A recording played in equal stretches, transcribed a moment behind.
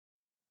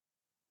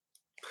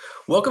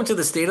Welcome to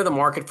the State of the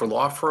Market for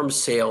Law Firm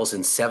Sales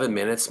in 7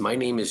 Minutes. My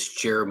name is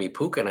Jeremy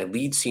Poock, and I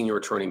lead Senior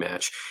Attorney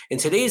Match. And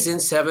today's In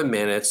 7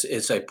 Minutes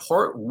is a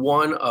part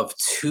one of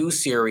two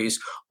series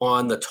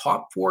on the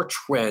top four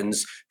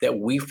trends that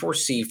we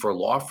foresee for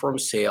law firm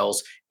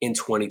sales in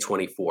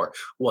 2024.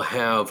 We'll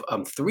have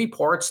three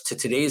parts to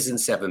today's In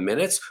 7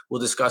 Minutes.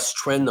 We'll discuss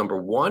trend number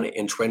one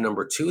and trend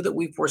number two that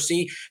we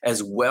foresee,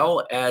 as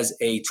well as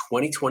a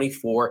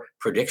 2024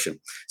 prediction.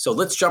 So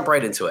let's jump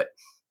right into it.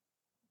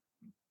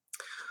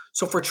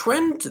 So for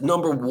trend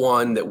number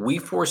one that we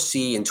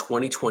foresee in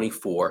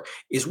 2024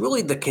 is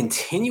really the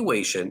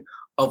continuation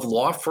of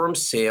law firm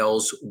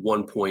sales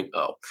 1.0.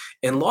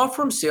 In law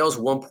firm sales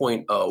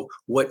 1.0,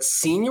 what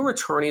senior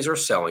attorneys are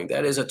selling,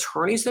 that is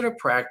attorneys that have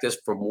practiced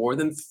for more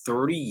than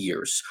 30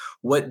 years,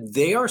 what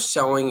they are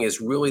selling is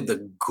really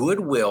the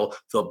goodwill,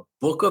 the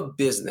book of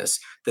business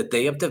that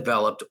they have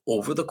developed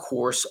over the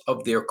course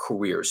of their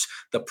careers.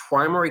 The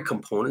primary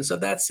components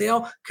of that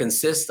sale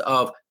consist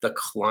of the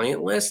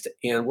client list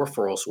and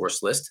referral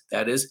source list,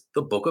 that is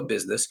the book of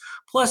business,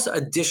 plus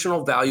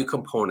additional value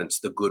components,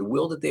 the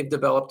goodwill that they've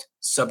developed,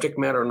 subject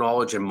matter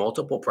knowledge in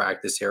multiple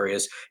practice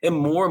areas, and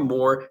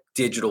more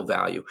digital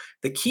value.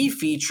 The key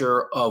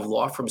feature of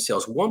law firm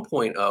sales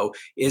 1.0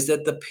 is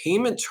that the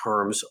payment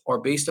terms are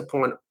based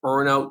upon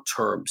earnout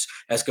terms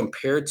as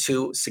compared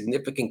to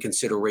significant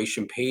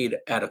consideration paid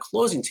at a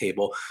closing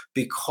table,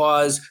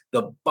 because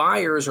the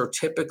buyers are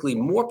typically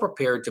more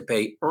prepared to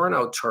pay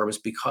earnout terms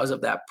because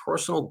of that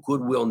personal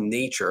goodwill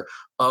nature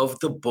of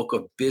the book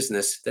of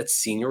business that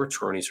senior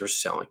attorneys are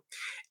selling.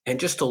 And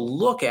just to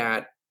look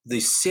at the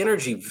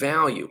synergy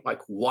value, like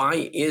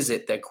why is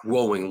it that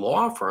growing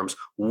law firms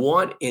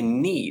want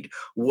and need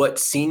what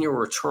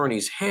senior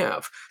attorneys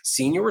have?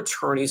 Senior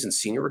attorneys and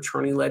senior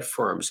attorney-led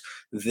firms,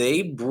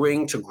 they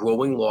bring to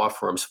growing law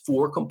firms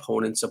four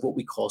components of what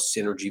we call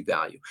synergy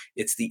value.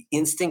 It's the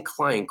instant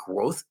client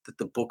growth that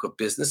the book of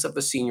business of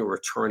a senior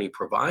attorney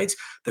provides,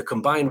 the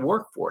combined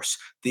workforce,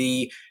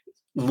 the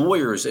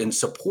lawyers and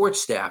support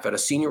staff at a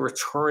senior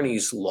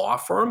attorney's law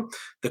firm,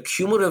 the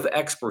cumulative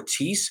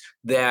expertise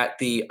that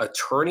the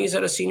attorneys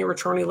at a senior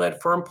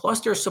attorney-led firm plus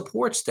their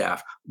support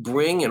staff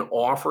bring and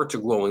offer to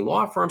growing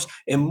law firms,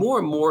 and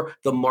more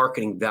the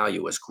marketing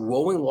value as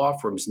growing law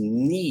firms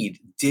need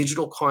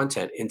digital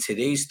content in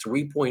today's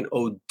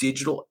 3.0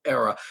 digital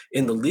era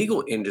in the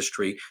legal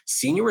industry.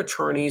 Senior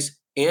attorneys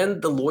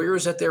and the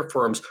lawyers at their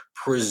firms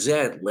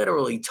present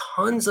literally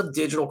tons of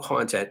digital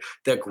content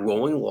that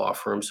growing law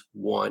firms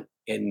want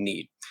and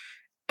need.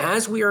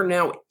 As we are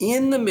now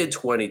in the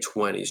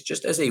mid-2020s,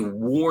 just as a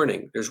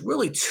warning, there's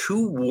really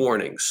two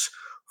warnings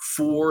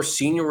for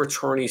senior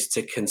attorneys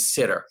to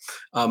consider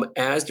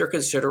as they're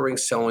considering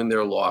selling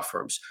their law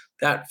firms.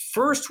 That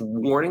first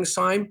warning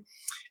sign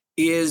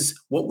is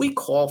what we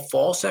call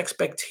false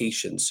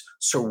expectations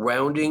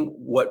surrounding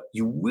what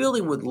you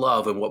really would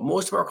love, and what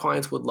most of our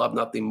clients would love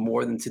nothing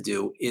more than to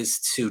do is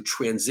to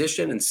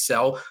transition and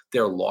sell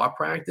their law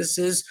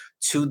practices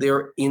to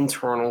their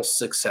internal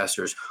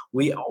successors.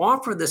 We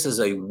offer this as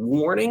a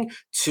warning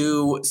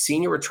to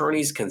senior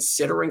attorneys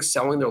considering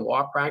selling their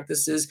law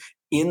practices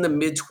in the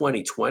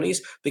mid-2020s,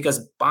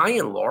 because by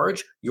and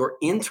large, your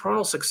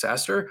internal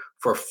successor,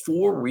 for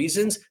four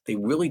reasons, they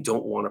really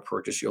don't want to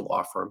purchase your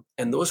law firm.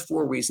 And those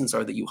four reasons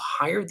are that you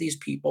hired these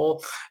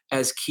people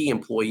as key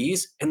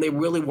employees, and they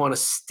really want to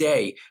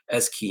stay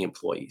as key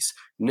employees.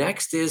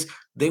 Next is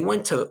they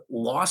went to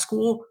law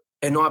school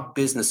and not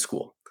business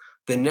school.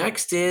 The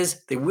next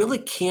is they really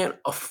can't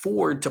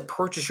afford to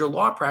purchase your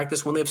law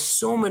practice when they have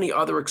so many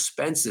other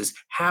expenses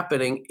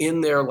happening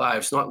in their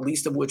lives, not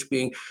least of which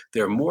being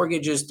their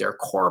mortgages, their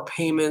car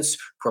payments,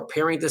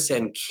 preparing to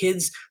send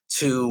kids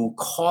to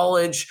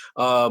college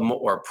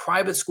or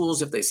private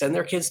schools if they send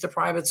their kids to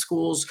private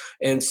schools,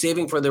 and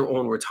saving for their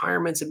own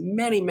retirements, and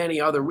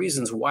many other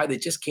reasons why they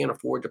just can't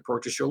afford to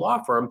purchase your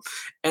law firm.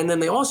 And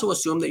then they also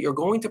assume that you're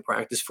going to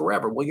practice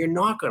forever. Well, you're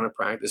not going to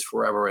practice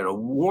forever. And a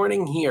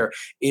warning here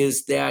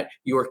is that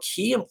your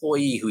key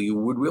employee who you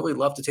would really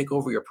love to take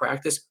over your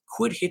practice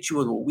could hit you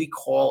with what we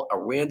call a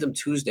random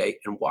Tuesday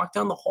and walk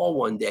down the hall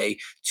one day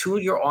to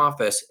your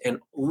office and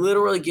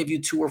literally give you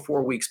 2 or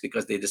 4 weeks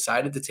because they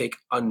decided to take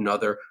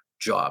another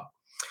job.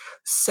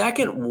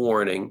 Second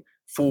warning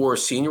for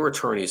senior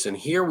attorneys, and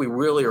here we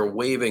really are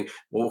waving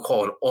what we'll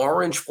call an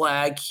orange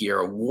flag here,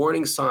 a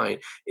warning sign,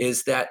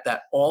 is that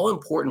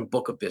all-important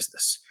book of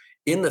business.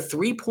 In the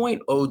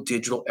 3.0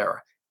 digital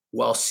era,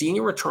 while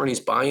senior attorneys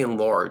by and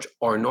large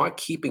are not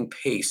keeping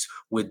pace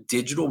with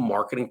digital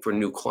marketing for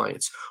new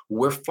clients,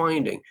 we're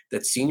finding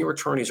that senior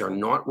attorneys are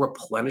not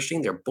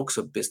replenishing their books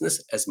of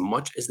business as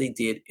much as they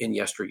did in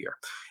yesteryear.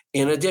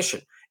 In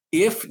addition,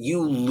 if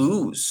you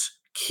lose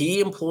key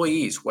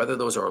employees, whether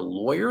those are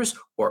lawyers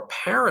or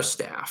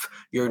parastaff,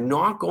 you're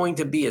not going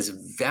to be as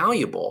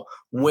valuable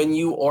when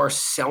you are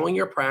selling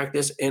your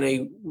practice in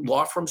a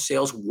law firm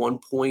sales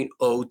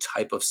 1.0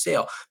 type of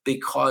sale,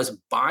 because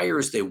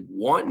buyers, they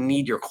want and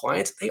need your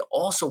clients. They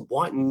also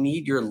want and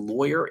need your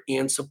lawyer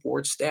and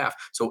support staff.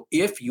 So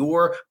if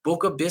your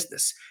book of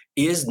business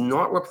is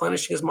not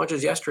replenishing as much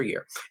as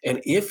yesteryear. And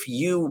if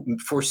you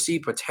foresee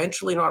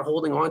potentially not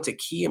holding on to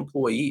key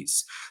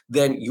employees,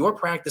 then your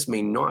practice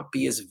may not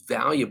be as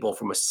valuable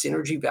from a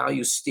synergy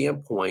value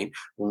standpoint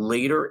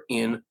later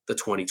in the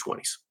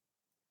 2020s.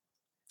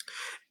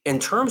 In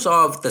terms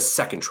of the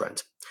second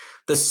trend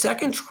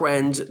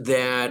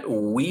that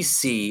we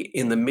see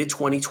in the mid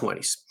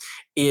 2020s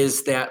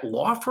is that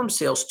law firm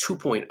sales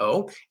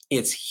 2.0,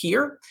 it's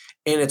here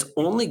and it's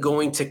only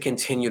going to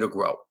continue to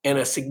grow. And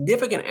a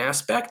significant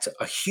aspect,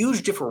 a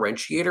huge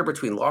differentiator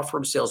between law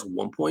firm sales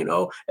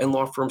 1.0 and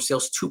law firm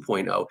sales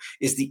 2.0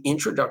 is the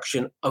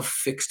introduction of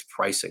fixed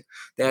pricing.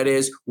 That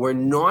is, we're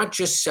not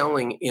just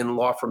selling in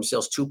law firm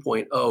sales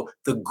 2.0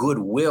 the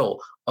goodwill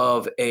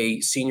of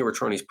a senior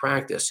attorney's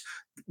practice.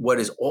 What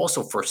is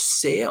also for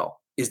sale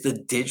is the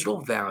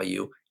digital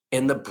value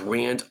and the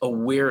brand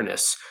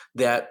awareness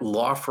that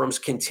law firms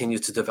continue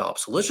to develop.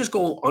 So let's just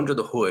go under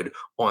the hood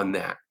on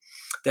that.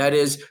 That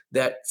is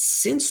that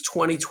since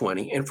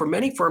 2020, and for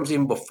many firms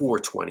even before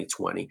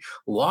 2020,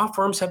 law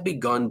firms have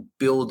begun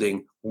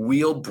building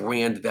real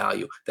brand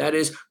value. That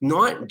is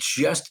not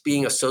just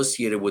being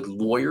associated with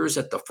lawyers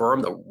at the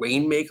firm, the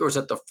rainmakers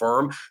at the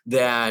firm,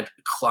 that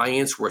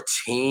clients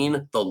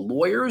retain the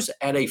lawyers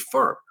at a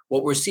firm.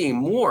 What we're seeing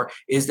more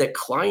is that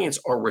clients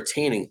are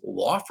retaining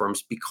law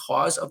firms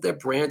because of their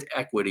brand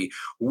equity,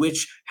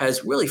 which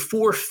has really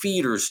four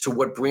feeders to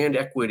what brand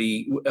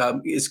equity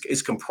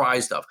is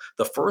comprised of.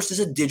 The first is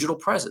a digital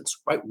presence,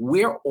 right?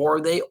 Where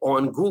are they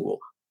on Google?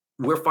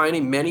 We're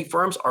finding many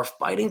firms are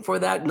fighting for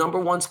that number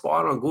one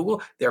spot on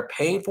Google. They're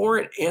paying for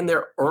it and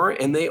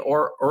they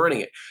are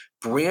earning it.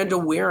 Brand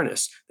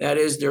awareness. That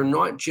is, they're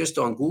not just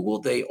on Google.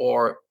 They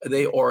are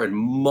in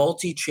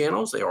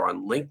multi-channels. They are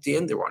on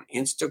LinkedIn. They're on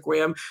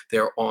Instagram.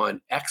 They're on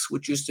X,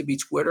 which used to be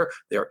Twitter.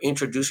 They're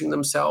introducing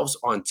themselves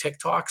on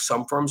TikTok.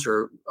 Some firms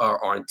are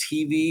on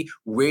TV,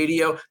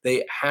 radio.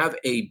 They have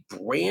a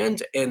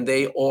brand and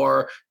they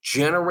are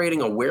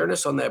generating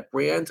awareness on that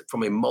brand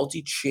from a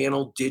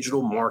multi-channel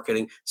digital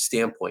marketing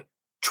standpoint.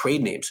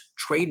 Trade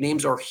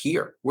names are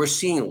here. We're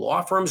seeing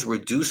law firms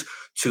reduce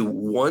to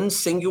one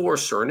singular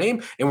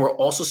surname, and we're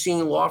also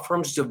seeing law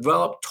firms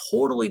develop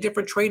totally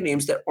different trade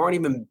names that aren't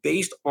even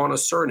based on a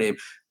surname.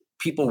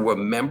 People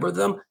remember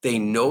them, they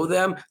know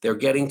them, they're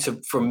getting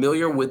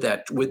familiar with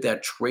that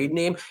trade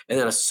name, and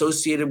then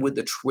associated with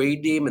the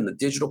trade name and the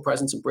digital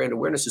presence and brand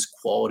awareness is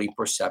quality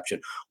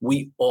perception.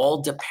 We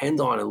all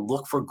depend on and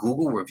look for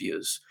Google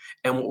reviews.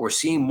 And what we're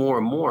seeing more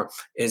and more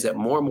is that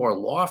more and more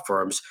law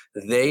firms,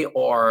 they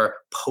are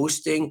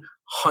posting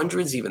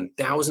hundreds, even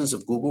thousands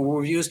of Google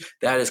reviews.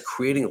 That is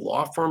creating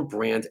law firm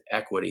brand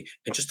equity.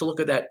 And just to look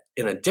at that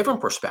in a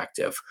different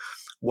perspective,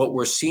 what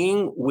we're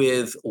seeing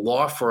with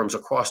law firms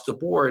across the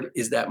board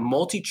is that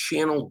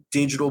multi-channel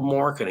digital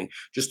marketing,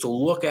 just to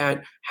look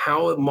at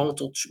how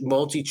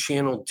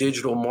multi-channel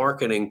digital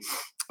marketing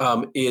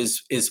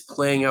is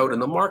playing out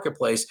in the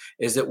marketplace,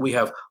 is that we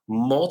have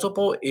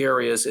multiple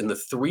areas in the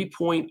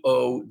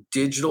 3.0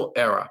 digital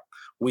era.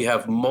 We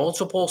have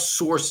multiple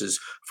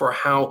sources for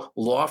how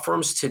law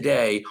firms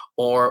today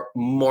are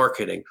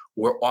marketing.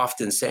 We're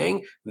often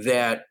saying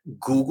that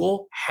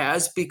Google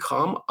has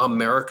become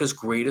America's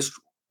greatest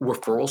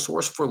referral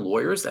source for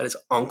lawyers. That is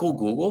Uncle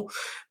Google,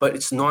 but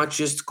it's not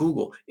just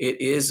Google.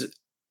 It is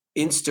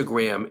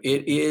Instagram,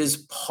 it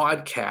is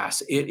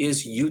podcasts, it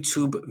is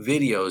YouTube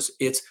videos,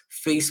 it's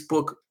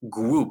Facebook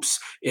groups,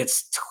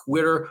 it's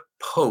Twitter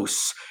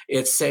posts,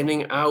 it's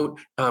sending out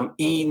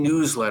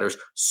e-newsletters.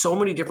 So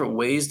many different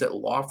ways that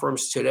law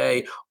firms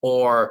today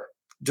are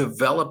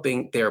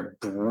developing their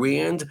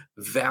brand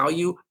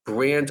value,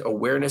 brand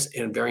awareness,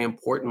 and very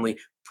importantly,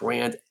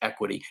 brand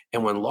equity.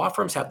 And when law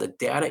firms have the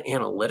data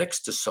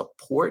analytics to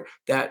support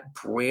that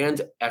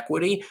brand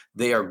equity,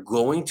 they are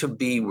going to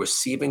be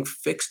receiving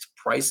fixed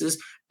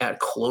prices at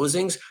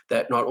closings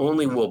that not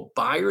only will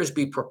buyers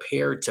be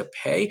prepared to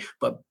pay,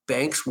 but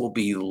banks will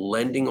be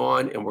lending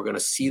on. And we're going to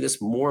see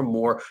this more and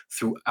more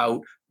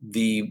throughout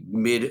the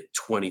mid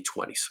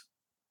 2020s.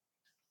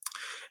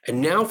 And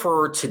now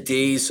for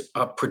today's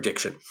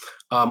prediction.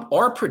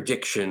 Our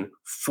prediction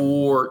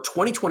for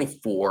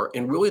 2024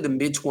 and really the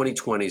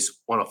mid-2020s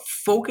on a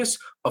focus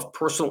of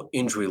personal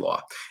injury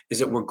law is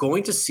that we're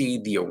going to see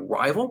the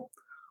arrival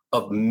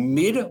of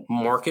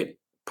mid-market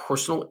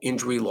personal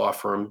injury law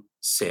firm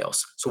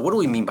sales. So what do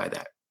we mean by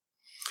that?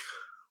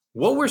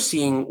 What we're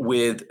seeing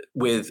with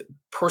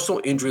personal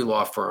injury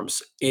law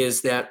firms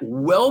is that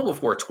well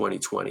before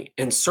 2020,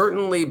 and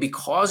certainly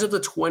because of the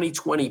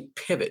 2020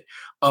 pivot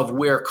of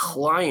where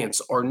clients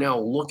are now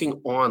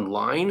looking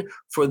online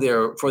for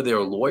their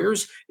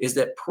lawyers, is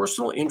that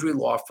personal injury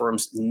law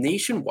firms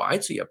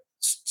nationwide, so you have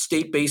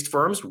state-based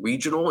firms,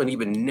 regional, and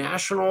even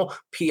national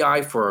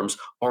PI firms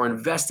are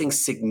investing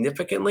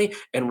significantly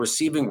and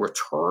receiving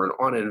return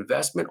on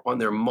investment on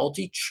their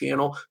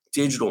multi-channel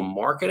digital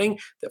marketing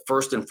that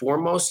first and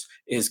foremost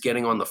is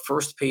getting on the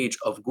first page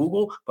of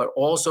Google, but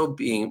also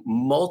being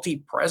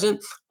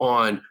multi-present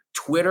on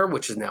Twitter,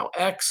 which is now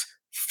X,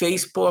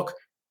 Facebook,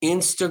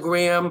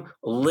 Instagram,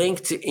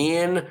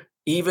 LinkedIn,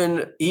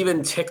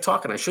 even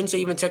TikTok, and I shouldn't say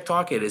even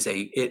TikTok, it is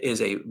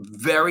a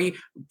very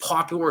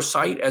popular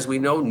site, as we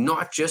know,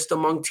 not just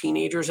among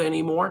teenagers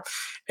anymore.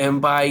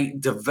 And by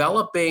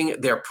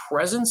developing their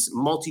presence,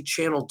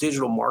 multi-channel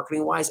digital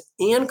marketing wise,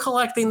 and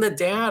collecting the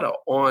data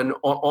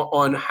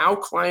on how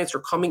clients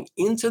are coming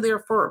into their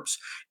firms,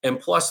 and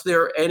plus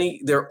their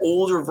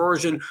older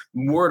version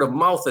word of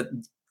mouth that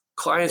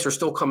clients are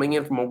still coming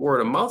in from a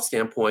word of mouth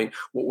standpoint,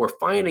 what we're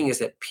finding is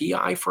that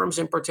PI firms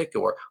in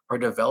particular are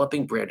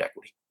developing brand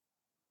equity.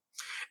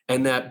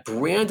 And that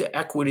brand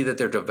equity that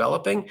they're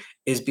developing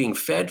is being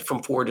fed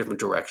from four different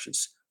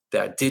directions: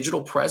 that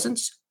digital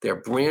presence, their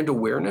brand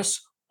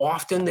awareness.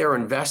 Often they're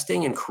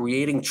investing in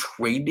creating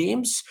trade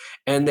names,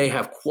 and they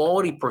have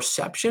quality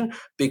perception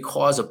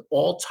because of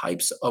all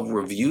types of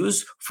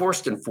reviews.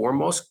 First and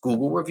foremost,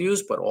 Google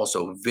reviews, but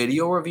also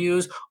video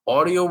reviews,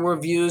 audio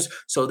reviews,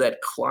 so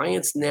that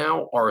clients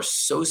now are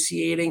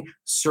associating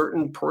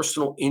certain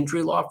personal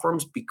injury law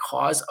firms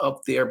because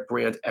of their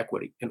brand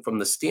equity. And from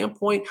the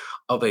standpoint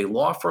of a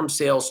law firm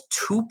sales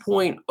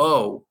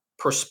 2.0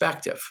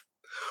 perspective,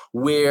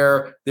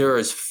 where there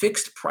is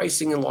fixed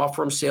pricing in law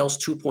firm sales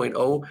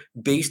 2.0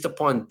 based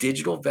upon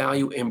digital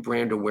value and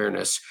brand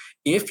awareness.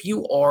 If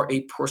you are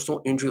a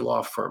personal injury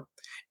law firm,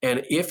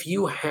 and if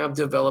you have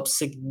developed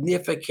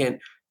significant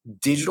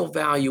digital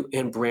value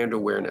and brand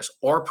awareness,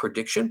 our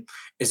prediction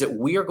is that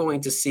we are going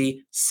to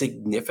see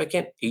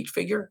significant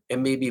 8-figure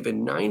and maybe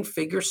even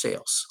 9-figure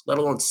sales, let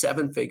alone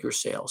 7-figure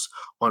sales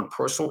on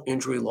personal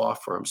injury law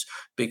firms,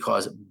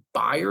 because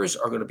buyers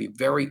are going to be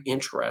very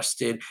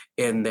interested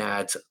in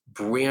that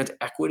brand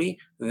equity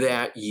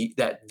that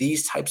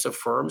these types of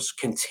firms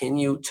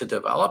continue to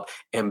develop,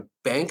 and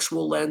banks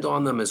will lend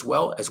on them as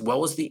well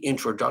as the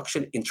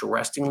introduction,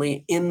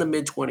 interestingly, in the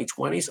mid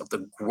 2020s of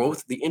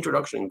the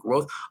introduction and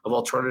growth of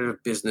alternative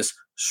business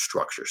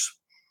structures.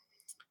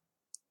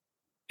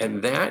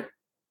 And that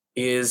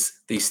is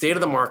the state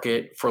of the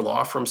market for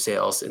law firm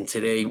sales in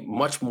today,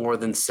 much more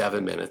than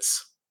 7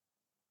 minutes.